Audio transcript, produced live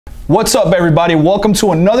What's up, everybody? Welcome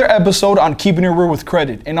to another episode on Keeping It Real with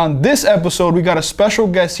Credit. And on this episode, we got a special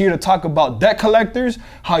guest here to talk about debt collectors,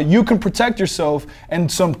 how you can protect yourself, and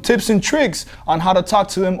some tips and tricks on how to talk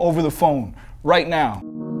to them over the phone right now.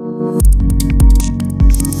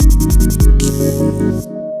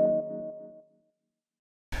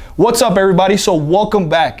 What's up, everybody? So welcome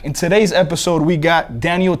back. In today's episode, we got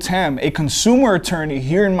Daniel Tam, a consumer attorney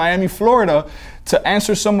here in Miami, Florida, to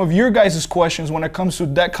answer some of your guys' questions when it comes to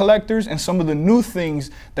debt collectors and some of the new things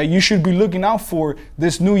that you should be looking out for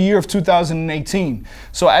this new year of 2018.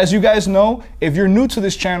 So as you guys know, if you're new to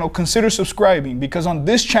this channel, consider subscribing, because on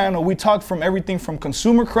this channel, we talk from everything from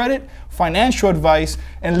consumer credit, financial advice,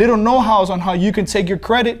 and little know-hows on how you can take your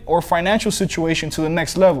credit or financial situation to the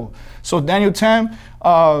next level. So Daniel Tam,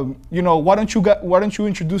 why don't you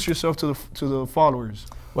introduce yourself to the followers?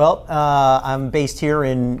 Well, I'm based here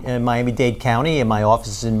in Miami-Dade County, and my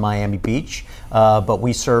office is in Miami Beach, but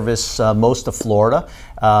we service most of Florida.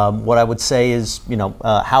 What I would say is,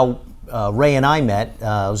 how Ray and I met, it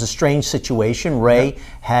was a strange situation. Ray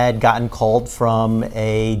had gotten called from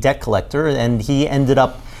a debt collector, and he ended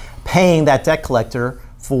up paying that debt collector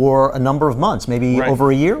for a number of months, maybe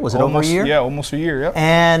over a year. Was it over a year? Yeah, almost a year, yeah.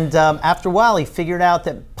 And after a while, he figured out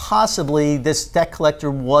that possibly this debt collector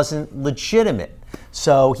wasn't legitimate.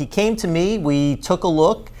 So he came to me, we took a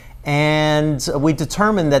look, and we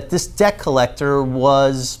determined that this debt collector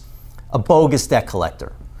was a bogus debt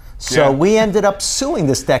collector. So we ended up suing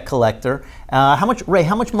this debt collector. Ray,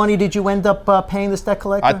 how much money did you end up paying this debt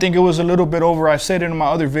collector? I think it was a little bit over, I said it in my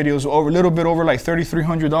other videos, a little bit over like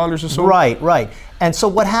 $3,300 or so. Right. And so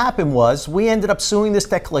what happened was we ended up suing this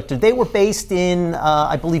debt collector. They were based in,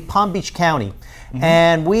 I believe, Palm Beach County.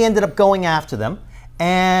 And we ended up going after them.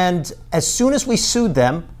 And as soon as we sued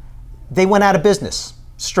them, they went out of business,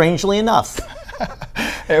 strangely enough.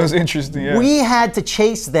 It was interesting, yeah. We had to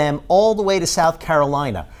chase them all the way to South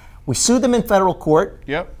Carolina. We sued them in federal court.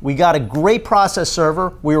 Yep. We got a great process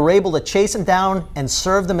server. We were able to chase them down and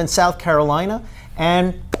serve them in South Carolina,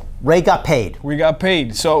 and Ray got paid. We got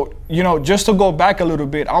paid. So, just to go back a little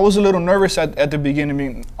bit, I was a little nervous at the beginning. I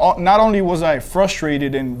mean, not only was I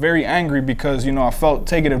frustrated and very angry because, I felt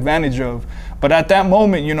taken advantage of, but at that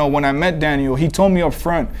moment, when I met Daniel, he told me up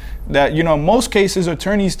front that, most cases,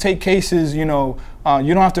 attorneys take cases, you don't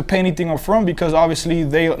have to pay anything up front because obviously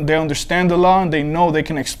they understand the law and they know they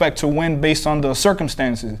can expect to win based on the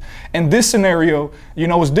circumstances. And this scenario,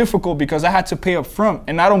 was difficult because I had to pay up front,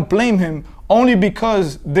 and I don't blame him, only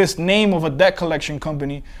because this name of a debt collection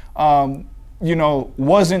company,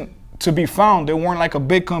 wasn't to be found. They weren't like a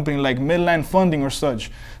big company like Midland Funding or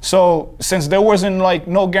such. So since there wasn't like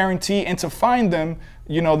no guarantee, and to find them,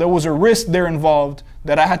 there was a risk there involved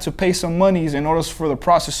that I had to pay some monies in order for the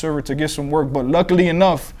process server to get some work. But luckily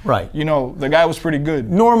enough, the guy was pretty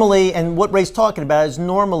good. Normally, and what Ray's talking about is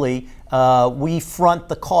normally we front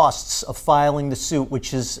the costs of filing the suit,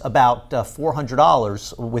 which is about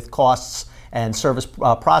 $400 with costs and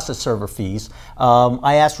process server fees.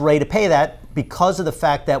 I asked Ray to pay that because of the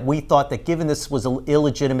fact that we thought that given this was an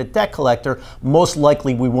illegitimate debt collector, most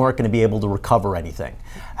likely we weren't going to be able to recover anything.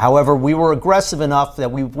 However, we were aggressive enough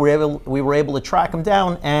that we were able to track him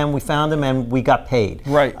down, and we found him and we got paid.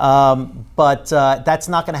 Right. But that's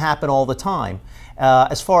not going to happen all the time.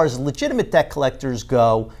 As far as legitimate debt collectors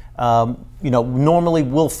go, normally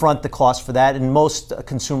we'll front the cost for that, and most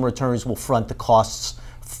consumer attorneys will front the costs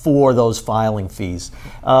for those filing fees.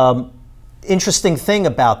 Interesting thing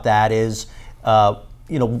about that is,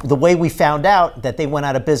 the way we found out that they went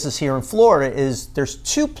out of business here in Florida is there's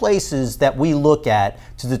two places that we look at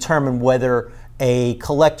to determine whether a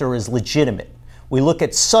collector is legitimate. We look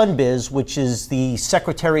at Sunbiz, which is the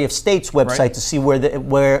Secretary of State's website, to see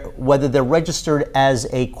whether they're registered as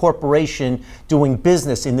a corporation doing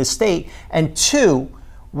business in this state. And two,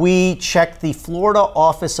 we check the Florida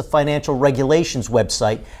Office of Financial Regulations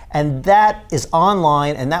website, and that is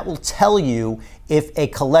online, and that will tell you if a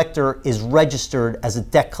collector is registered as a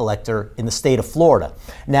debt collector in the state of Florida.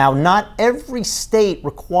 Now, not every state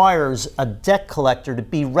requires a debt collector to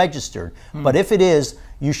be registered, but if it is,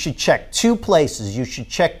 you should check two places. You should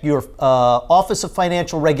check your Office of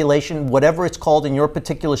Financial Regulation, whatever it's called in your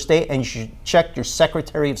particular state, and you should check your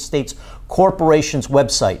Secretary of State's corporation's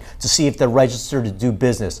website to see if they're registered to do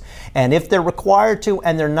business. And if they're required to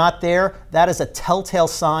and they're not there, that is a telltale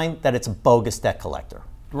sign that it's a bogus debt collector.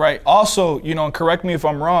 Right. Also, and correct me if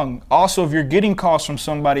I'm wrong, also if you're getting calls from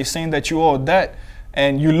somebody saying that you owe a debt,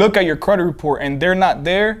 and you look at your credit report and they're not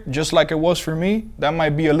there, just like it was for me, that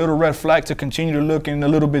might be a little red flag to continue to look in a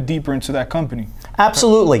little bit deeper into that company.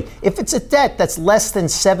 Absolutely. If it's a debt that's less than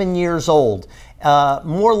 7 years old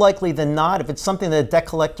more likely than not, if it's something that a debt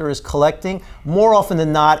collector is collecting, more often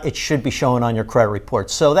than not, it should be showing on your credit report.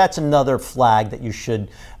 So that's another flag that you should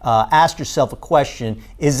ask yourself a question: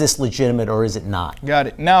 is this legitimate or is it not? Got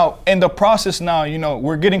it. Now, in the process now, you know,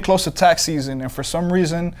 we're getting close to tax season, and for some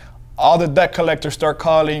reason, all the debt collectors start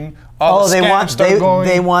calling. All the scams start going.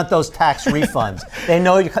 They want those tax refunds.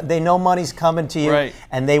 They know money's coming to you, right,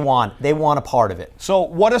 and they want a part of it. So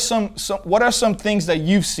what are some things that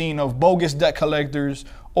you've seen of bogus debt collectors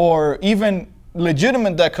or even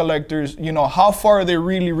legitimate debt collectors? You know, how far are they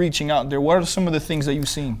really reaching out there? What are some of the things that you've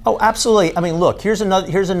seen? Oh, absolutely. I mean, look, here's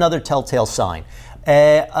another telltale sign.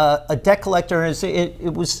 A debt collector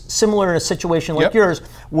it was similar in a situation like yours,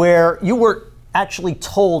 where you were actually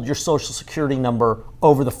told your social security number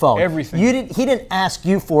over the phone. Everything. He didn't ask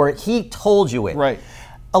you for it. He told you it. Right.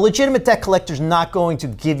 A legitimate debt collector is not going to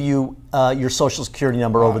give you your social security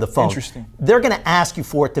number over the phone. Interesting. They're going to ask you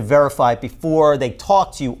for it to verify it before they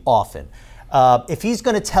talk to you often. If he's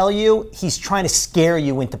going to tell you, he's trying to scare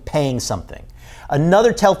you into paying something.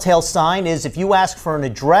 Another telltale sign is if you ask for an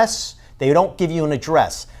address, they don't give you an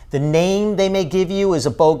address. The name they may give you is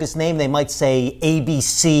a bogus name. They might say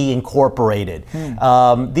ABC Incorporated.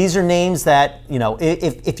 These are names that, you know,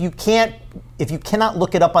 if you cannot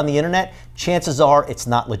look it up on the internet, chances are it's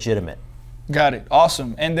not legitimate. Got it.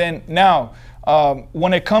 Awesome. And then now,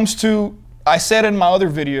 when it comes to, I said in my other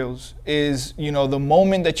videos, is, you know, the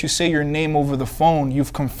moment that you say your name over the phone,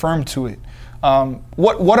 you've confirmed to it.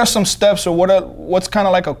 What are some steps, or what's kind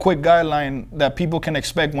of like a quick guideline that people can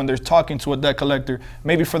expect when they're talking to a debt collector,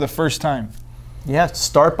 maybe for the first time? Yeah,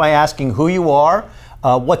 start by asking who you are,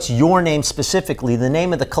 what's your name specifically, the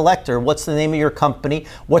name of the collector, what's the name of your company,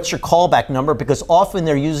 what's your callback number, because often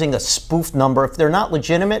they're using a spoof number. If they're not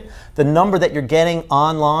legitimate, the number that you're getting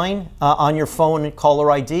online on your phone and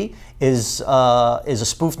caller ID is a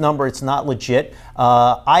spoof number. It's not legit.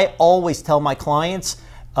 I always tell my clients,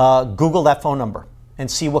 Google that phone number and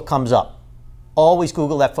see what comes up. Always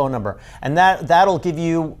Google that phone number, and that'll give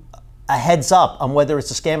you a heads up on whether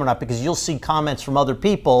it's a scam or not, because you'll see comments from other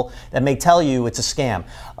people that may tell you it's a scam.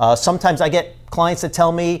 Sometimes I get clients that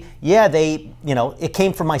tell me, yeah, it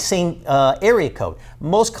came from my same area code.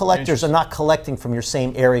 Most collectors are not collecting from your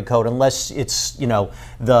same area code unless it's, you know,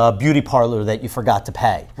 the beauty parlor that you forgot to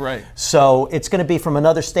pay. Right. So it's going to be from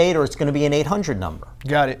another state, or it's going to be an 800 number.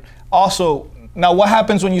 Got it. Also, now what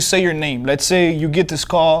happens when you say your name? Let's say you get this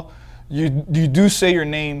call, you do say your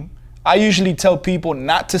name. I usually tell people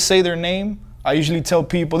not to say their name. I usually tell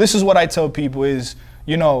people, this is what I tell people is,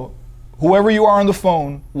 you know, whoever you are on the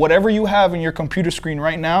phone, whatever you have in your computer screen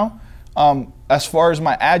right now, as far as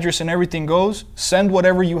my address and everything goes, send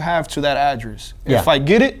whatever you have to that address. Yeah. If I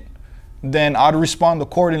get it, then I'd respond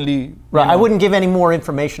accordingly. Right. I wouldn't give any more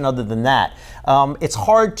information other than that. It's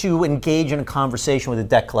hard to engage in a conversation with a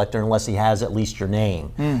debt collector unless he has at least your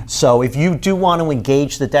name. So if you do want to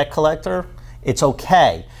engage the debt collector, it's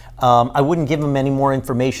okay. I wouldn't give him any more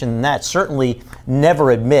information than that. Certainly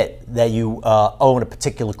never admit that you own a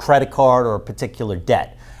particular credit card or a particular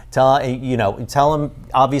debt. Tell him,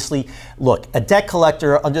 obviously, look, a debt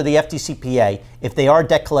collector under the FDCPA, if they are a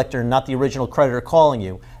debt collector and not the original creditor calling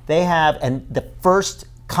you, they have, and the first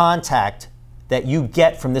contact that you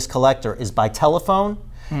get from this collector is by telephone.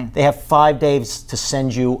 They have 5 days to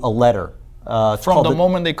send you a letter. From the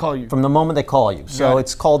moment they call you? From the moment they call you. So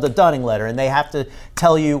it's called the Dunning letter, and they have to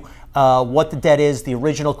tell you what the debt is, the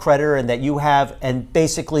original creditor, and that you have, and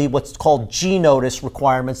basically what's called G notice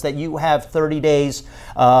requirements, that you have 30 days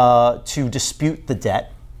to dispute the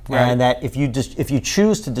debt. Right. And that if you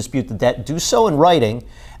choose to dispute the debt, do so in writing.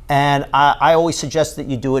 And I always suggest that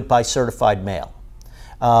you do it by certified mail.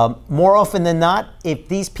 More often than not, if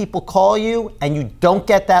these people call you and you don't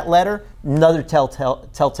get that letter, another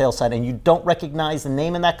telltale sign, and you don't recognize the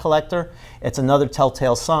name of that collector, it's another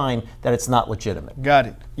telltale sign that it's not legitimate. Got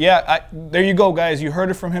it. Yeah, there you go, guys. You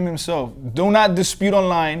heard it from him himself. Do not dispute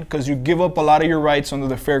online, because you give up a lot of your rights under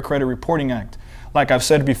the Fair Credit Reporting Act. Like I've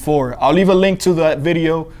said before, I'll leave a link to that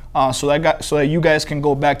video so that you guys can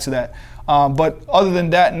go back to that. But other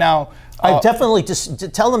than that, now I definitely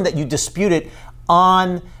just tell them that you dispute it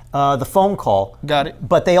on the phone call. Got it.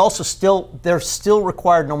 But they're still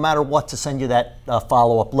required, no matter what, to send you that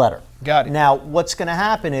follow-up letter. Got it. Now, what's going to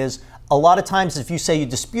happen is, a lot of times if you say you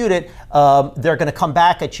dispute it, they're going to come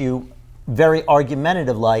back at you very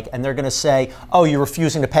argumentative-like, and they're going to say, oh, you're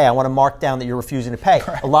refusing to pay. I want to mark down that you're refusing to pay.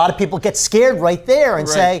 Right. A lot of people get scared right there and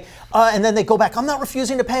say, and then they go back, I'm not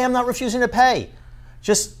refusing to pay, I'm not refusing to pay.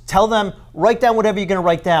 Just tell them, write down whatever you're going to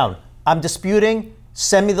write down. I'm disputing.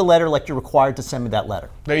 send me the letter like you're required to send me that letter.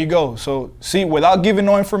 There you go. So see, without giving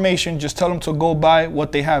no information, just tell them to go buy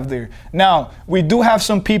what they have there. Now, we do have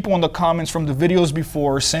some people in the comments from the videos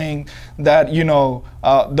before saying that, you know,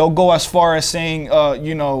 they'll go as far as saying,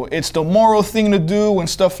 you know, it's the moral thing to do and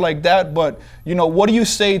stuff like that. But, you know, what do you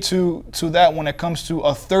say to that when it comes to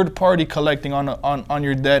a third party collecting on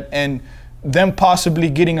your debt and them possibly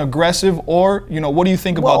getting aggressive? Or, you know, what do you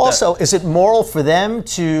think about that? Well, also, is it moral for them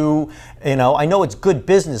to, you know, I know it's good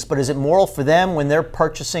business, but is it moral for them when they're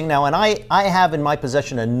purchasing now? And I have in my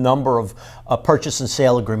possession a number of purchase and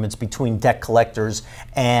sale agreements between debt collectors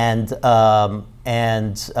and the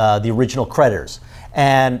original creditors.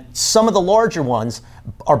 And some of the larger ones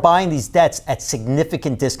are buying these debts at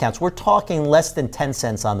significant discounts. We're talking less than 10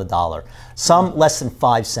 cents on the dollar, some less than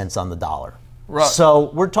 5 cents on the dollar. Right.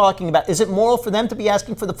 So we're talking about, is it moral for them to be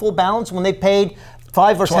asking for the full balance when they paid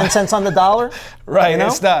 5 or 10 cents on the dollar? Right, you know?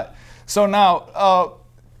 it's that. So now,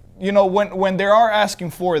 you know, when they are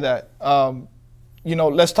asking for that, you know,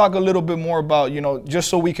 let's talk a little bit more about, you know, just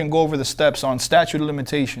so we can go over the steps on statute of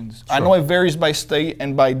limitations. Sure. I know it varies by state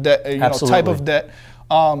and by debt, you know, type of debt.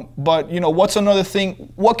 But, you know, what's another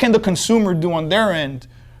thing? What can the consumer do on their end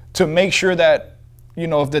to make sure that, you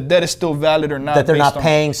know, if the debt is still valid or not? That they're not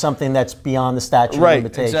paying something that's beyond the statute of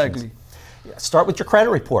limitations. Right, exactly. Start with your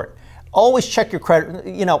credit report. Always check your credit,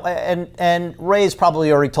 you know, and Ray's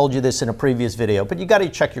probably already told you this in a previous video, but you got to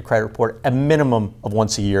check your credit report a minimum of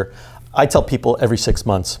once a year. I tell people every 6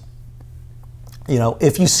 months. You know,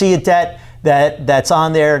 if you see a debt that's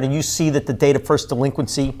on there and you see that the date of first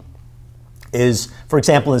delinquency is, for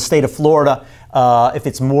example, in the state of Florida, if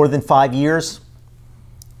it's more than 5 years,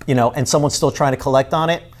 you know, and someone's still trying to collect on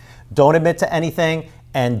it, don't admit to anything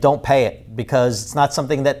and don't pay it, because it's not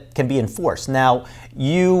something that can be enforced. Now,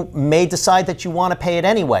 you may decide that you want to pay it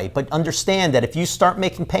anyway, but understand that if you start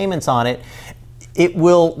making payments on it, it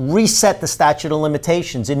will reset the statute of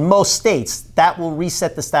limitations. In most states, that will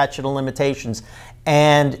reset the statute of limitations,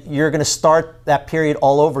 and you're going to start that period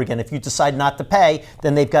all over again. If you decide not to pay,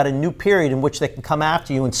 then they've got a new period in which they can come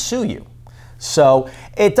after you and sue you. So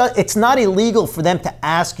it's not illegal for them to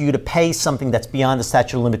ask you to pay something that's beyond the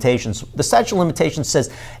statute of limitations. The statute of limitations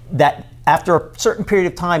says that after a certain period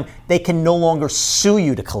of time, they can no longer sue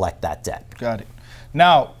you to collect that debt. Got it.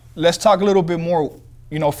 Now, let's talk a little bit more,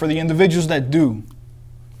 you know, for the individuals that do,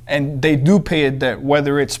 and they do pay a debt,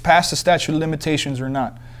 whether it's past the statute of limitations or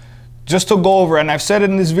not. Just to go over, and I've said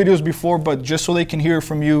it in these videos before, but just so they can hear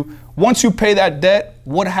from you, once you pay that debt,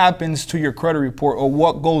 what happens to your credit report, or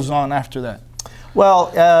what goes on after that? Well,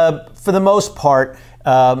 for the most part,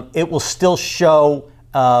 it will still show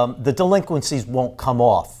the delinquencies won't come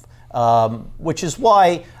off, which is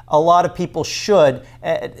why a lot of people should,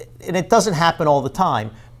 and it doesn't happen all the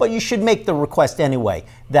time, but you should make the request anyway,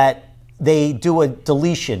 that they do a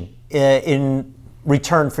deletion in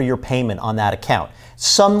return for your payment on that account.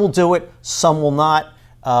 Some will do it, some will not.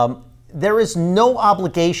 There is no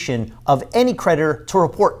obligation of any creditor to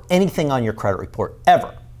report anything on your credit report,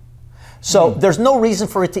 ever. So there's no reason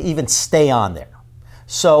for it to even stay on there.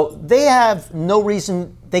 So they have no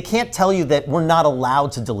reason, they can't tell you that we're not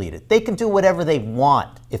allowed to delete it. They can do whatever they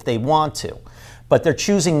want if they want to, but they're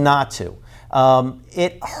choosing not to.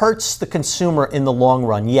 It hurts the consumer in the long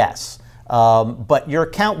run, yes, but your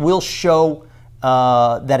account will show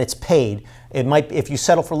that it's paid. It might, if you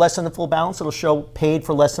settle for less than the full balance, it'll show paid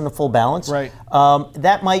for less than the full balance. Right.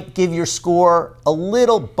 That might give your score a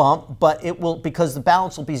little bump, but it will, because the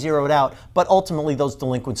balance will be zeroed out. But ultimately, those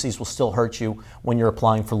delinquencies will still hurt you when you're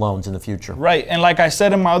applying for loans in the future. Right. And like I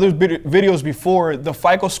said in my other videos before, the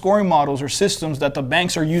FICO scoring models or systems that the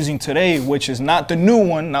banks are using today, which is not the new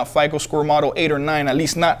one, not FICO score model 8 or 9, at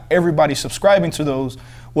least not everybody subscribing to those,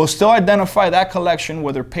 will still identify that collection,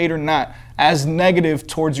 whether paid or not, as negative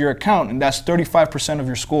towards your account, and that's 35% of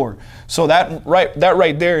your score. So that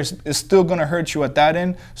right there is still gonna hurt you at that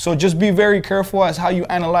end. So just be very careful as how you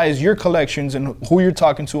analyze your collections and who you're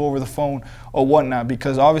talking to over the phone or whatnot,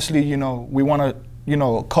 because obviously, you know, we wanna, you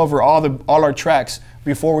know, cover all our tracks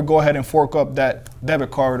before we go ahead and fork up that debit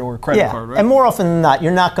card or credit card, right? And more often than not,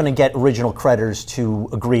 you're not going to get original creditors to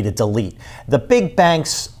agree to delete. The big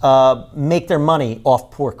banks make their money off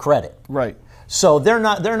poor credit. Right. So they're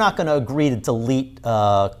not going to agree to delete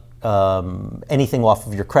anything off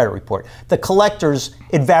of your credit report. The collectors,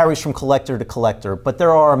 it varies from collector to collector, but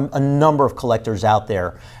there are a number of collectors out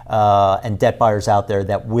there and debt buyers out there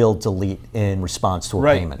that will delete in response to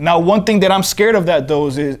a payment. Now, one thing that I'm scared of that though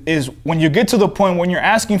is when you get to the point when you're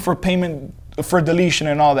asking for payment for deletion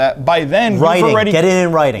and all that, by then get it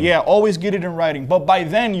in writing. Yeah, always get it in writing. But by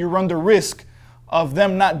then you run the risk of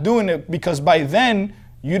them not doing it, because by then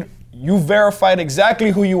you verified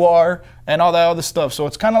exactly who you are and all that other stuff. So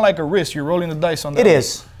it's kind of like a risk. You're rolling the dice on that.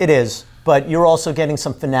 It is. But you're also getting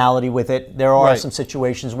some finality with it. There are Right. some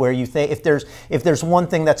situations where you think if there's one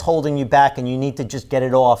thing that's holding you back and you need to just get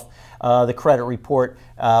it off the credit report,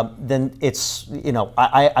 then it's, you know,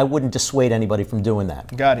 I wouldn't dissuade anybody from doing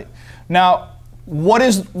that. Got it. Now, what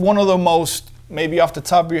is one of the most, maybe off the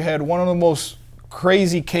top of your head, one of the most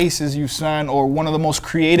crazy cases you've signed, or one of the most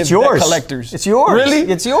creative debt collectors? It's yours.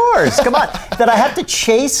 Really? It's yours. Come on. Did I have to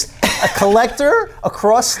chase a collector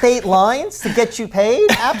across state lines to get you paid?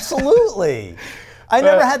 Absolutely. I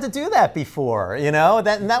never had to do that before, you know.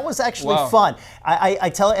 And that was actually fun. I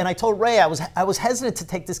told Ray I was hesitant to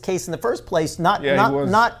take this case in the first place, not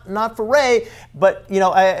for Ray, but you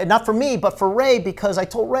know, not for me, but for Ray, because I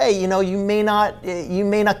told Ray, you know, you may not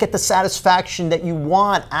get the satisfaction that you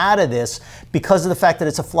want out of this because of the fact that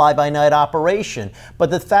it's a fly-by-night operation. But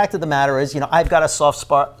the fact of the matter is, you know, I've got a soft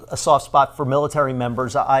spot for military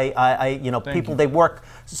members. You know, people, they work,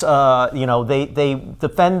 you know, they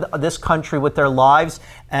defend this country with their lives.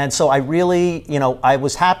 And so I really, you know, I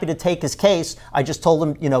was happy to take his case. I just told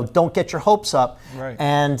him, you know, don't get your hopes up. Right.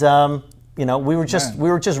 And you know, we were just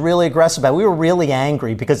really aggressive about it. We were really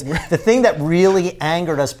angry because the thing that really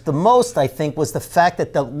angered us the most, I think, was the fact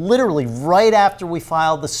that literally right after we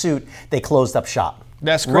filed the suit, they closed up shop.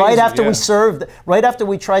 That's crazy. Right after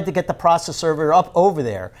we tried to get the process server up over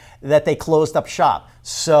there, that they closed up shop.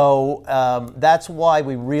 So that's why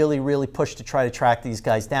we really pushed to try to track these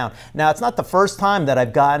guys down. Now, it's not the first time that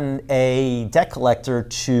I've gotten a debt collector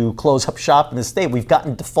to close up shop in the state. We've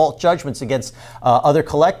gotten default judgments against other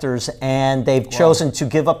collectors, and they've chosen to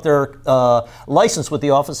give up their license with the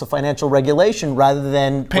Office of Financial Regulation rather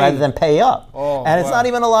than pay up. And it's not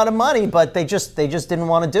even a lot of money, but they just didn't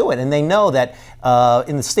want to do it. And they know that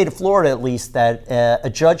in the state of Florida, at least, that a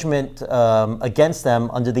judgment against them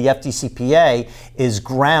under the FDCPA is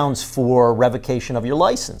grounds for revocation of your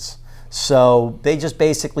license. So they just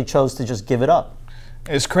basically chose to just give it up.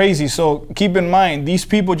 It's crazy. So keep in mind, these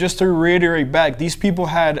people, just to reiterate back, these people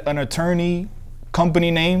had an attorney company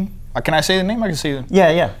name. Can I say the name? I can say the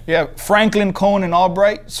name. Yeah, Franklin, Cohen, and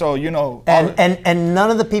Albright. So, you know. And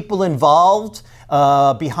none of the people involved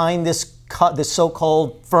behind this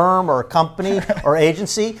so-called firm or company or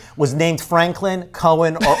agency was named Franklin,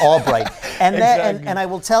 Cohen, or Albright. And and I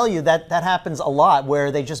will tell you that happens a lot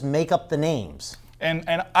where they just make up the names.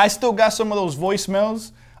 And I still got some of those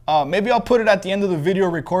voicemails. Maybe I'll put it at the end of the video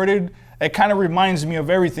recorded. It kind of reminds me of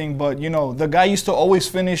everything, but you know, the guy used to always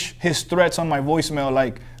finish his threats on my voicemail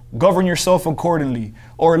like, govern yourself accordingly,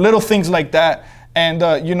 or little things like that. And,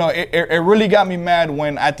 you know, it really got me mad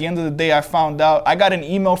when at the end of the day I found out. I got an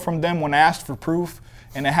email from them when I asked for proof,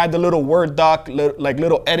 and it had the little Word doc, like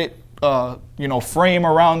little edit, you know, frame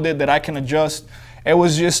around it that I can adjust. It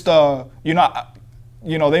was just, you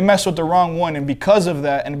know, they messed with the wrong one. And because of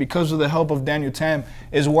that, and because of the help of Daniel Tam,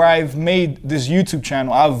 is where I've made this YouTube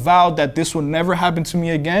channel. I vowed that this will never happen to me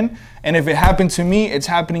again. And if it happened to me, it's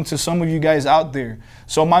happening to some of you guys out there.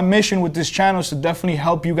 So my mission with this channel is to definitely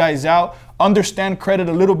help you guys out, understand credit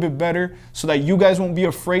a little bit better, so that you guys won't be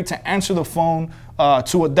afraid to answer the phone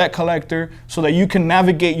to a debt collector, so that you can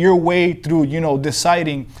navigate your way through, you know,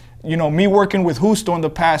 deciding. You know, me working with Justo in the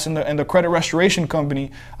past in the credit restoration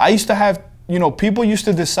company, I used to have, you know, people used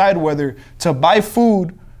to decide whether to buy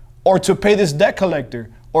food or to pay this debt collector,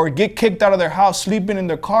 or get kicked out of their house, sleeping in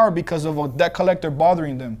their car because of a debt collector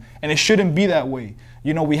bothering them. And it shouldn't be that way.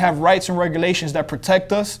 You know, we have rights and regulations that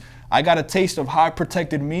protect us. I got a taste of how it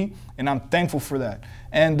protected me, and I'm thankful for that.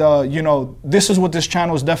 And, you know, this is what this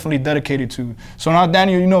channel is definitely dedicated to. So now,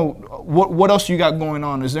 Daniel, you know, what else you got going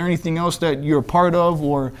on? Is there anything else that you're a part of,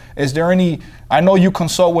 or is there any, I know you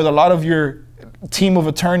consult with a lot of your team of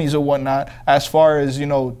attorneys or whatnot, as far as, you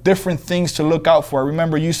know, different things to look out for. I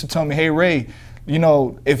remember you used to tell me, hey, Ray, you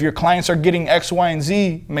know, if your clients are getting X, Y, and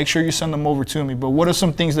Z, make sure you send them over to me. But what are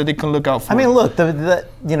some things that they can look out for? I mean, look,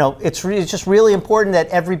 you know, it's just really important that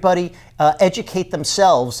everybody educate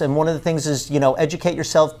themselves. And one of the things is, you know, educate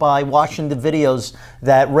yourself by watching the videos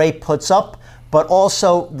that Ray puts up, but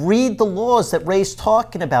also read the laws that Ray's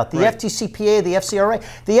talking about, the FDCPA, the FCRA.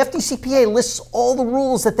 The FDCPA lists all the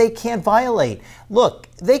rules that they can't violate. Look,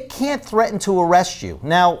 they can't threaten to arrest you.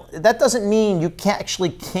 Now, that doesn't mean you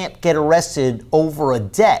can't get arrested over a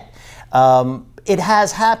debt. It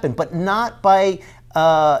has happened, but not by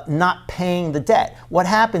not paying the debt. What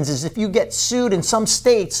happens is if you get sued in some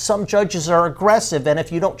states, some judges are aggressive, and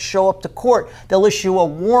if you don't show up to court, they'll issue a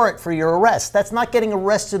warrant for your arrest. That's not getting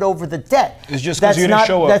arrested over the debt. It's just because you didn't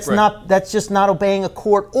show up. That's just not obeying a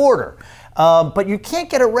court order. But you can't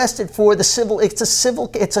get arrested for the civil.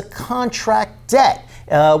 It's a contract debt.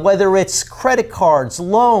 whether it's credit cards,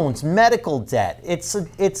 loans, medical debt. It's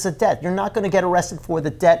a debt. You're not going to get arrested for the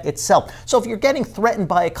debt itself. So if you're getting threatened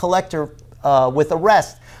by a collector with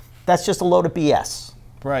arrest, that's just a load of BS.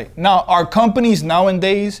 Right. Now, are companies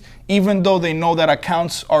nowadays, even though they know that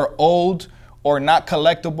accounts are old or not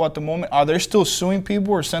collectible at the moment, are they still suing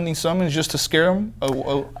people or sending summons just to scare them?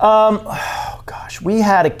 Oh gosh, we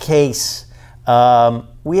had a case. Of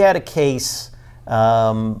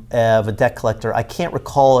a debt collector. I can't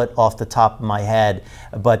recall it off the top of my head,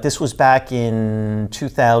 but this was back in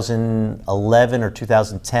 2011 or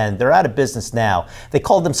 2010. They're out of business now. They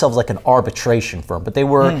called themselves like an arbitration firm, but they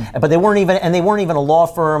were, but they weren't even, and they weren't even a law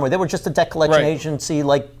firm, or they were just a debt collection agency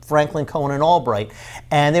like Franklin Cohen and Albright,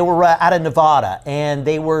 and they were out of Nevada, and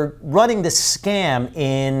they were running this scam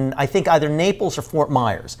in, I think, either Naples or Fort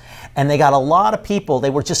Myers, and they got a lot of people. They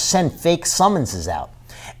would just send fake summonses out.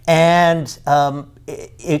 And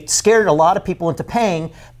it scared a lot of people into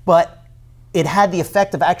paying, but it had the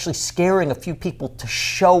effect of actually scaring a few people to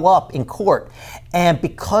show up in court. And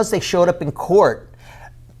because they showed up in court,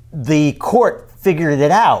 the court figured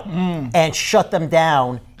it out and shut them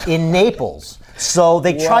down in Naples. So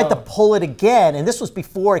they tried to pull it again, and this was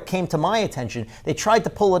before it came to my attention. They tried to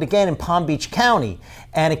pull it again in Palm Beach County,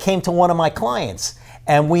 and it came to one of my clients.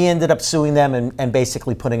 And we ended up suing them and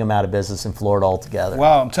basically putting them out of business in Florida altogether.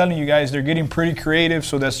 Wow, I'm telling you guys, they're getting pretty creative,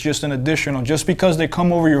 so that's just an additional. Just because they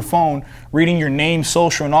come over your phone, reading your name,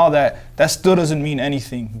 social, and all that, that still doesn't mean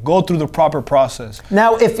anything. Go through the proper process.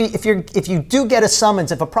 Now, if you do get a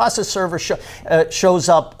summons, if a process server shows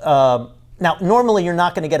up, now, normally you're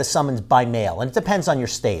not going to get a summons by mail, and it depends on your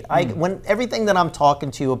state. When everything that I'm talking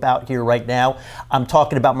to you about here right now, I'm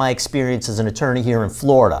talking about my experience as an attorney here in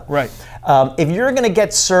Florida. Right. If you're going to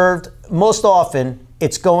get served, most often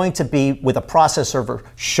it's going to be with a process server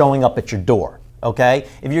showing up at your door. Okay.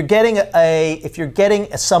 If you're getting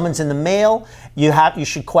a summons in the mail, you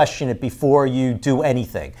should question it before you do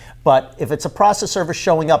anything. But if it's a process server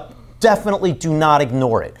showing up, definitely do not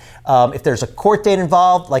ignore it. If there's a court date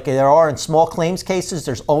involved, like there are in small claims cases,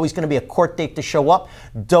 there's always going to be a court date to show up.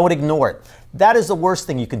 Don't ignore it. That is the worst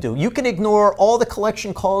thing you can do. You can ignore all the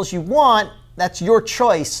collection calls you want. That's your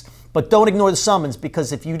choice. But don't ignore the summons,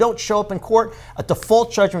 because if you don't show up in court, a default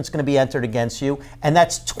judgment is going to be entered against you, and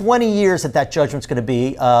that's 20 years that judgment's going to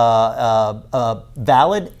be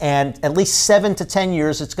valid, and at least 7 to 10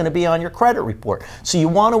 years it's going to be on your credit report. So you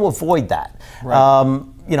want to avoid that. Right.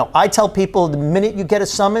 You know, I tell people the minute you get a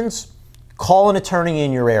summons, call an attorney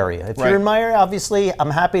in your area. If you're in my area, obviously,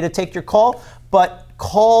 I'm happy to take your call, but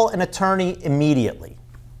call an attorney immediately.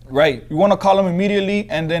 Right. You want to call them immediately,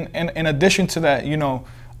 and then in addition to that, you know,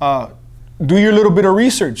 do your little bit of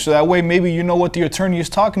research, so that way maybe you know what the attorney is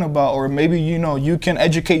talking about, or maybe you know you can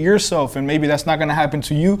educate yourself, and maybe that's not going to happen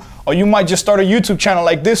to you, or you might just start a YouTube channel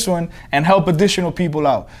like this one and help additional people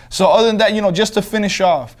out. So other than that, you know, just to finish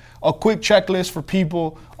off, a quick checklist for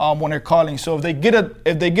people when they're calling. So if they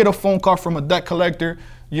get a phone call from a debt collector,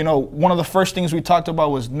 you know, one of the first things we talked about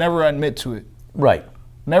was never admit to it. Right.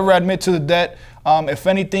 Never admit to the debt. If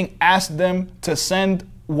anything, ask them to send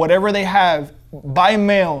whatever they have by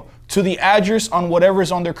mail to the address on whatever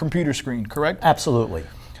is on their computer screen, correct? Absolutely.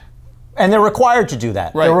 And they're required to do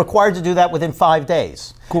that. Right. They're required to do that within 5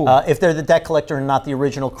 days. Cool. If they're the debt collector and not the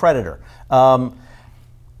original creditor.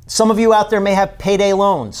 Some of you out there may have payday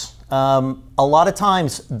loans. A lot of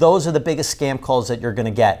times, those are the biggest scam calls that you're going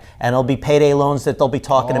to get. And it'll be payday loans that they'll be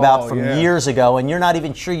talking about from years ago, and you're not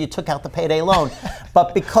even sure you took out the payday loan.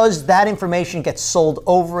 But because that information gets sold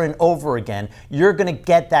over and over again, you're going to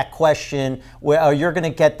get that question, or you're going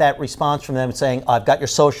to get that response from them saying, I've got your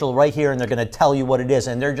social right here, and they're going to tell you what it is,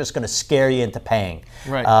 and they're just going to scare you into paying.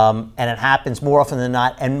 Right. And it happens more often than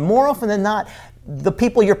not. And more often than not, the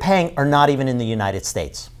people you're paying are not even in the United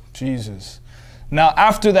States. Jesus. Now,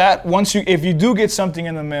 after that, if you do get something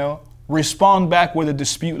in the mail, respond back with a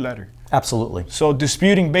dispute letter. Absolutely. So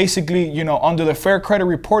disputing basically, you know, under the Fair Credit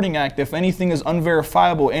Reporting Act, if anything is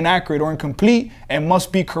unverifiable, inaccurate, or incomplete, it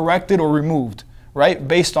must be corrected or removed, right?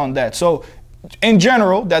 Based on that. So in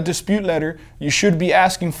general, that dispute letter, you should be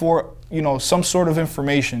asking for, you know, some sort of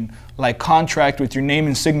information, like contract with your name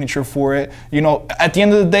and signature for it. You know, at the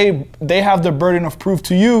end of the day, they have the burden of proof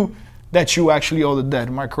to you that you actually owe the debt.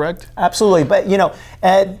 Am I correct? Absolutely. But, you know,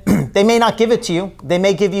 they may not give it to you. They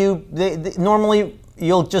may give you, normally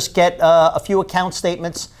you'll just get a few account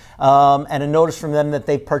statements and a notice from them that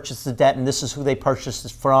they've purchased the debt and this is who they purchased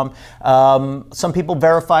it from. Some people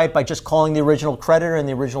verify it by just calling the original creditor, and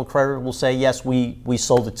the original creditor will say, yes, we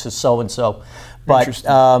sold it to so-and-so. But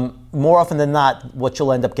more often than not, what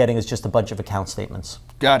you'll end up getting is just a bunch of account statements.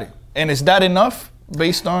 Got it. And is that enough?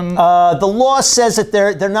 based on? The law says that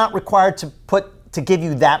they're not required to give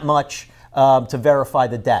you that much to verify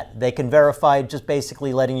the debt. They can verify just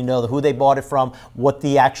basically letting you know who they bought it from, what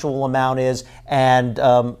the actual amount is, and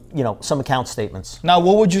some account statements. Now,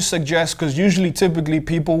 what would you suggest? Because usually, typically,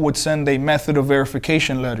 people would send a method of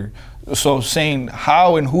verification letter. So saying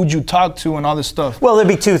how and who'd you talk to and all this stuff. Well, there'd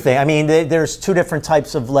be two things. I mean, there's two different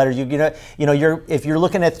types of letters. If you're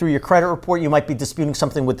looking at through your credit report, you might be disputing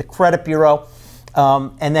something with the credit bureau.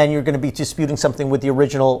 And then you're going to be disputing something with the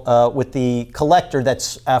original, with the collector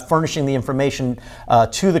that's furnishing the information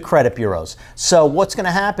to the credit bureaus. So what's going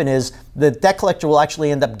to happen is the debt collector will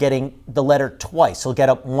actually end up getting the letter twice. He'll get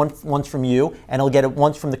it once from you, and he'll get it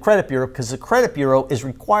once from the credit bureau, because the credit bureau is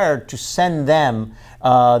required to send them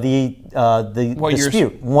the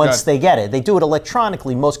dispute once they get it. They do it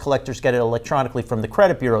electronically. Most collectors get it electronically from the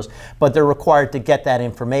credit bureaus, but they're required to get that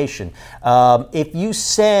information. If you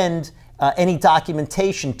send any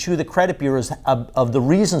documentation to the credit bureaus of the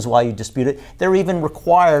reasons why you dispute it, they're even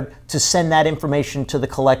required to send that information to the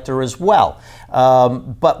collector as well.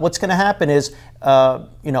 But what's going to happen is,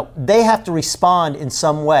 they have to respond in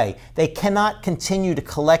some way. They cannot continue to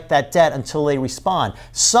collect that debt until they respond.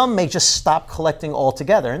 Some may just stop collecting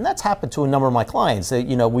altogether, and that's happened to a number of my clients.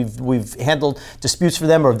 We've handled disputes for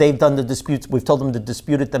them, or they've done the disputes. We've told them to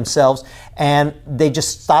dispute it themselves, and they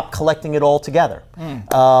just stop collecting it altogether.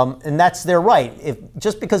 And that's their right.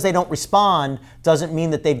 Just because they don't respond doesn't mean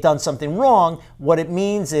that they've done something wrong. What it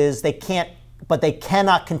means is they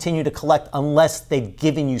cannot continue to collect unless they've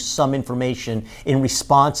given you some information in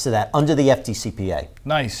response to that under the FDCPA.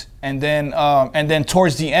 Nice. And then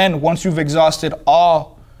towards the end, once you've exhausted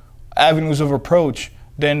all avenues of approach,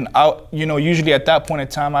 then usually at that point in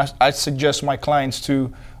time, I suggest my clients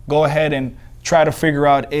to go ahead and try to figure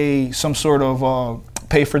out some sort of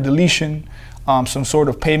pay for deletion, some sort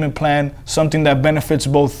of payment plan, something that benefits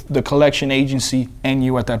both the collection agency and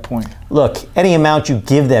you at that point. Look, any amount you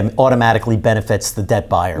give them automatically benefits the debt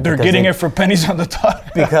buyer. They're getting it for pennies on the dollar.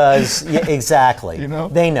 Because, yeah, exactly.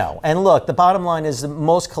 They know. And look, the bottom line is that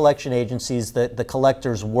most collection agencies, the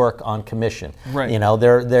collectors work on commission. Right.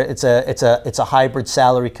 It's a hybrid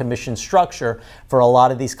salary commission structure for a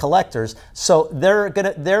lot of these collectors. So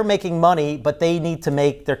they're making money, but they need to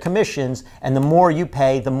make their commissions, and the more you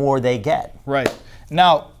pay, the more they get. Right.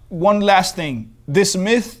 Now, one last thing. This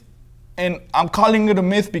myth, and I'm calling it a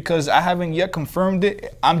myth because I haven't yet confirmed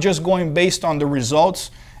it. I'm just going based on the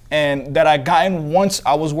results and that I gotten once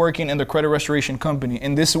I was working in the credit restoration company.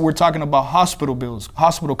 And we're talking about hospital bills,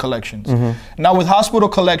 hospital collections. Now with hospital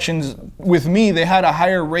collections, with me, they had a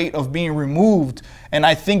higher rate of being removed. And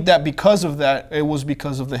I think that because of that, it was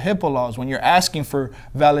because of the HIPAA laws. When you're asking for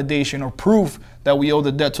validation or proof that we owe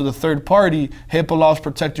the debt to the third party, HIPAA laws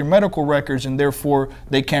protect your medical records, and therefore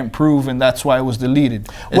they can't prove, and that's why it was deleted.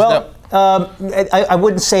 I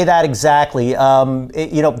wouldn't say that exactly.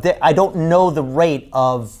 I don't know the rate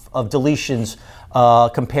of deletions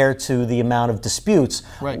compared to the amount of disputes.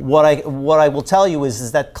 Right. What I will tell you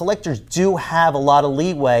is that collectors do have a lot of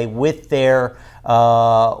leeway with their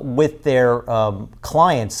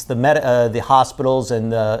clients, the hospitals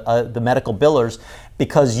and the medical billers,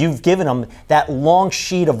 because you've given them that long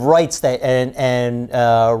sheet of rights and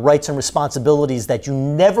rights and responsibilities that you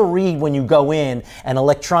never read when you go in and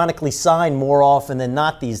electronically sign more often than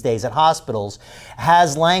not these days at hospitals,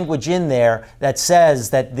 has language in there that says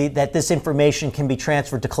that this information can be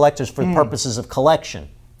transferred to collectors for the purposes of collection.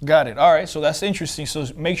 Got it. All right, so that's interesting. So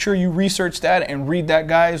make sure you research that and read that,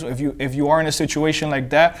 guys, if you are in a situation like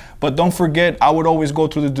that. But don't forget, I would always go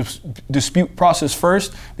through the dispute process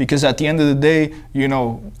first, because at the end of the day,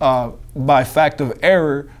 by fact of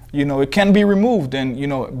error, it can be removed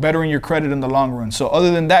and, bettering your credit in the long run. So other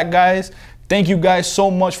than that, guys, thank you guys so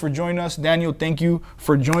much for joining us. Daniel, thank you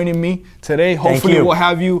for joining me today. Hopefully we'll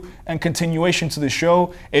have you in continuation to the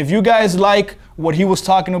show. If you guys like what he was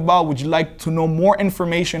talking about, would you like to know more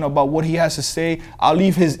information about what he has to say, I'll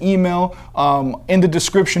leave his email in the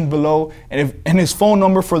description below, and his phone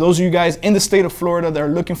number for those of you guys in the state of Florida that are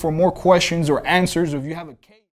looking for more questions or answers. If you have a case